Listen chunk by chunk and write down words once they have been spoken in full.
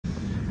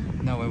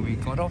Now when we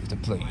got off the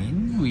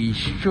plane, we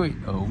straight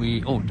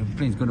away, oh, the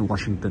plane's going to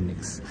Washington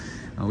next.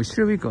 We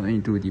straight away got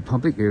into the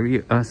public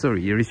area,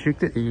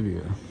 restricted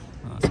area.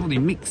 So they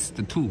mix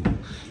the two,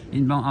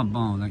 inbound,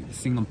 outbound, like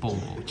Singapore,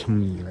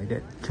 Changi, like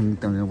that,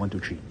 Changi Terminal 1, 2,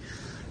 3.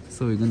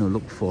 So we're going to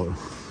look for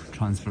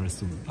transfer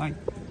soon. Bye.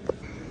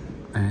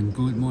 And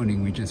good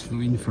morning, we just flew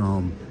in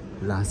from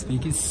Las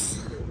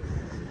Vegas.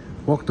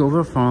 Walked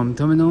over from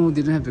terminal,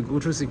 didn't have to go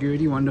through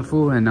security,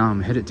 wonderful, and now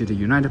I'm headed to the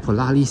United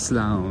Polaris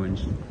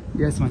Lounge.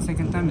 Yes, my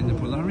second time in the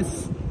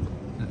Polaris.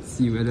 Let's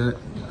see whether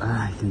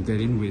I can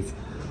get in with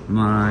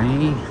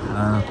my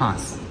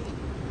pass.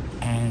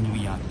 And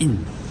we are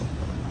in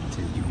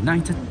to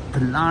United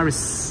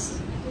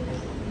Polaris.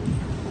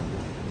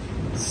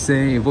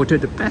 Say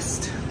voted the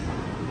best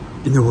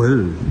in the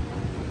world.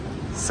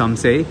 Some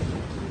say.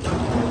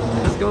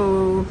 Let's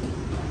go.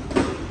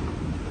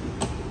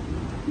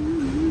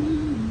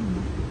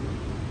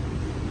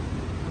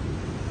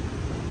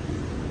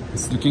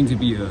 It's looking to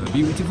be a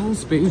beautiful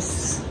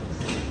space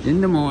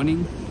in the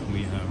morning.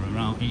 We are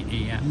around 8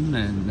 AM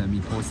and let me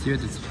pause here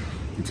to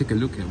take a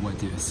look at what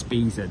the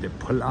space at the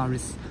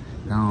Polaris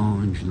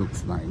Lounge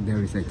looks like.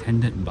 There is a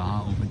tended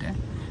bar over there,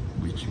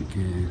 which you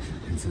can,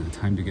 it's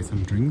time to get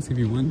some drinks if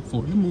you want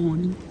for the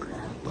morning.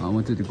 But I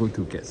wanted to go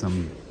to get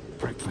some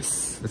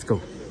breakfast. Let's go.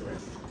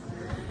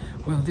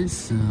 Well,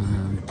 this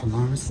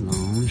Polaris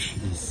Lounge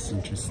is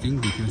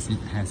interesting because it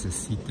has a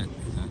seated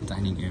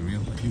dining area,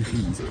 but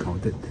usually it's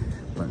crowded.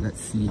 But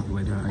let's see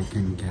whether I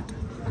can get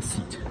a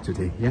seat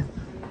today, yeah?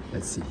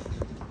 Let's see.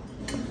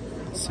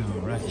 So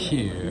right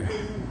here,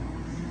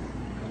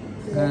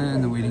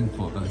 and waiting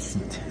for a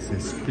seat. It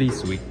says,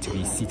 please wait to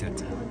be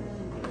seated.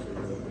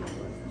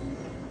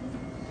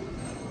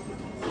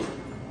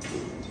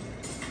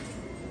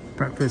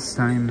 Breakfast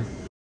time.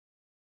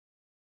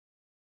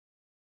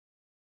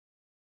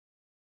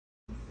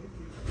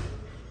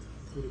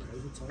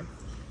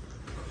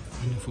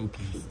 Wonderful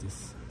place,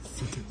 this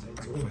seated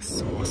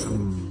breakfast,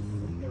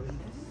 awesome.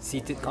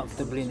 Seated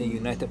comfortably in the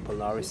United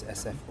Polaris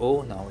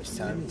SFO. Now it's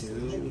time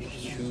to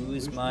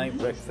choose my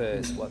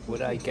breakfast. What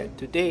would I get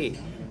today?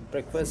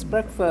 Breakfast,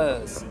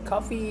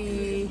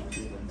 coffee.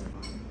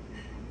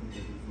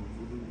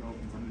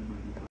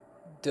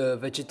 The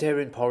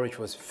vegetarian porridge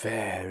was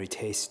very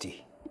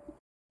tasty.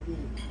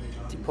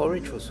 The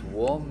porridge was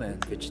warm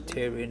and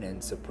vegetarian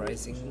and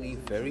surprisingly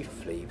very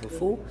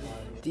flavorful.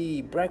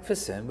 The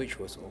breakfast sandwich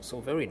was also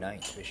very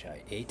nice, which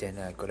I ate, and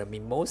I got a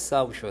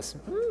mimosa, which was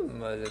a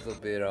little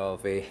bit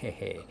of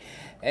a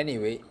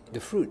anyway,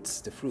 the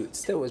fruits,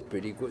 that was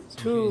pretty good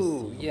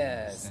too.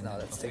 Yes, now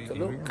let's take a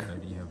look.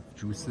 They have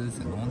juices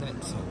and all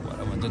that, so what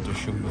I wanted to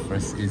show you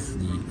first is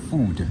the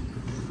food.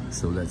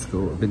 So let's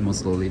go a bit more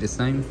slowly this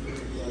time.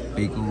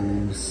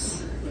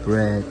 Bagels,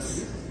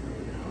 breads,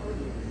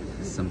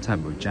 some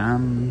type of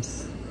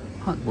jams,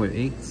 hard-boiled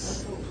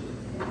eggs,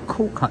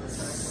 cold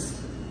cuts,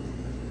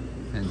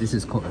 and this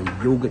is called a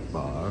yogurt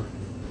bar.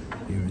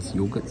 Here is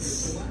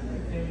yogurts,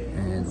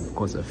 and of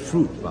course a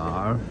fruit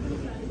bar.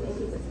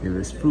 Here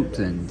is fruits,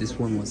 and this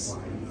one was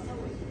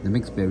the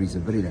mixed berries are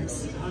very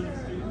nice,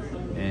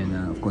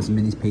 and of course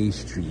mini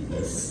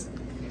pastries.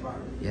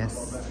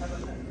 Yes,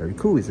 very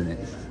cool, isn't it?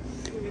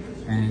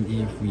 And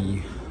if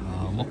we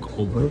walk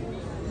over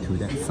to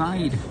that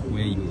side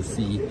where you will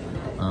see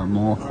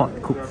more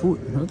hot cooked food.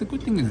 Well, the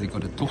good thing is they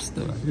got a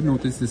toaster. I didn't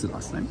notice this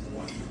last time.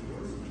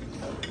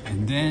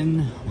 And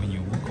then when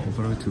you walk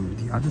over to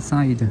the other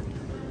side,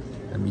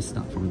 let me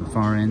start from the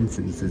far end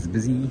since it's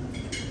busy.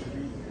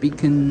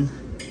 Bacon,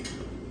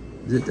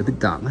 is it a bit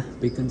dark?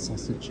 Bacon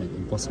sausage and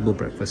impossible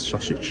breakfast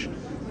sausage.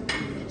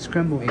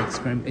 Scrambled eggs,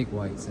 scrambled egg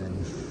whites,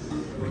 and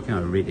a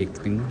kind of red egg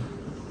thing.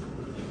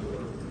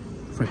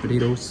 Fried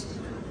potatoes,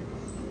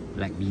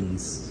 black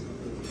beans,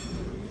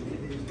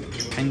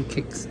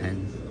 pancakes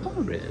and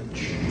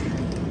porridge.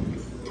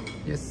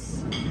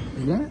 Yes,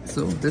 yeah,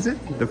 so that's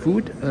it. The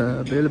food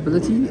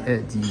availability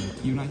at the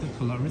United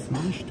Polaris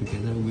Lounge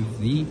together with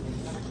the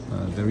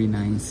very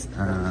nice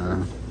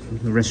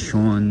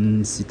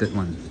restaurant seated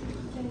one.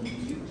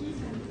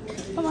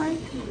 Bye-bye.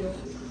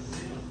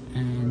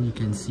 And you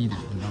can see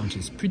that the lounge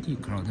is pretty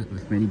crowded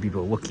with many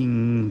people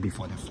working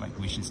before the flight,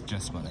 which is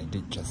just what I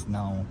did just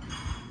now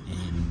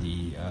in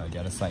the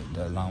other side,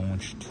 the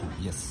lounge too.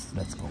 Yes,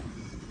 let's go.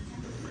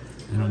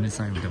 And on this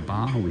side of the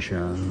bar, which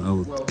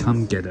I'll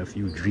come get a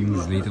few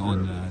drinks later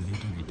on.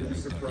 Later.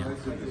 Yeah.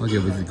 How's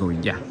your visit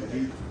going? Yeah.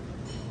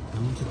 I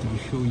wanted to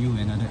show you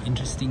another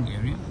interesting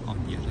area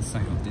on the other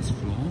side of this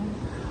floor,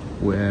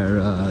 where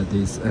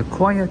there's a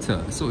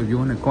quieter. So if you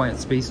want a quiet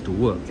space to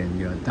work and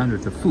you're done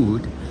with the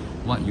food,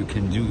 what you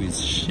can do is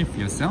shift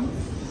yourself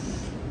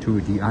to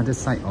the other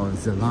side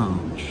of the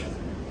lounge.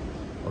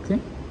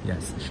 Okay?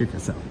 Yes, shift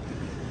yourself.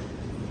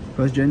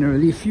 Because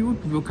generally few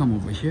people come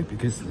over here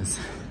because there's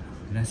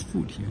less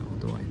food here,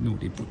 although I know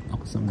they put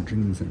out some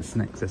drinks and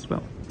snacks as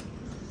well.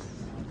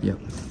 Yep,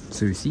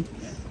 so you see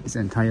this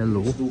entire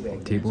row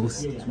of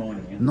tables,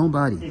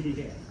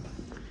 nobody,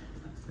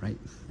 right?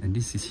 And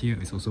this is here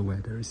is also where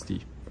there is the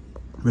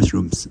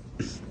restrooms.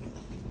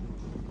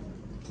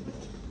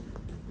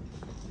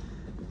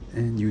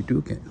 And you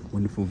do get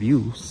wonderful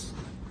views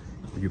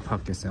if you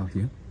park yourself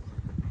here,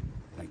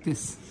 like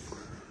this.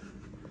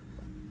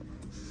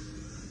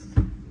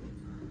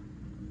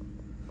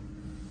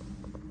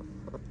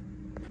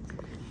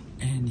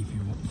 And if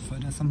you walk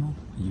further somehow,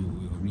 you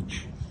will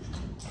reach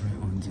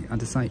right on the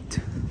other side,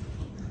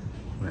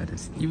 where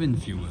there's even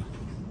fewer,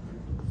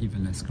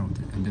 even less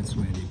crowded, and that's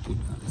where they put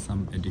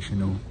some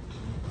additional,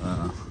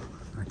 I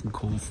think,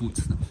 cold food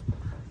stuff.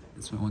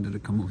 That's why I wanted to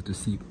come over to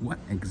see what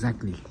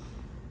exactly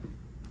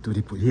do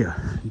they put here.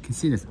 You can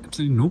see there's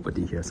absolutely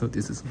nobody here, so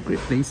this is a great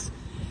place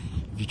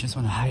if you just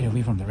want to hide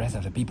away from the rest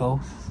of the people.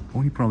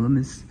 Only problem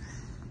is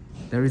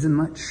there isn't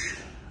much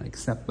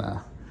except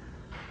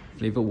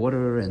flavored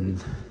water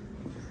and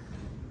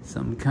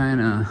some kind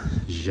of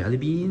jelly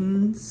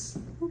beans.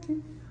 Okay.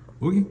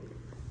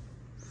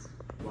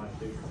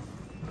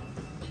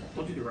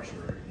 Don't do the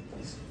Russian road.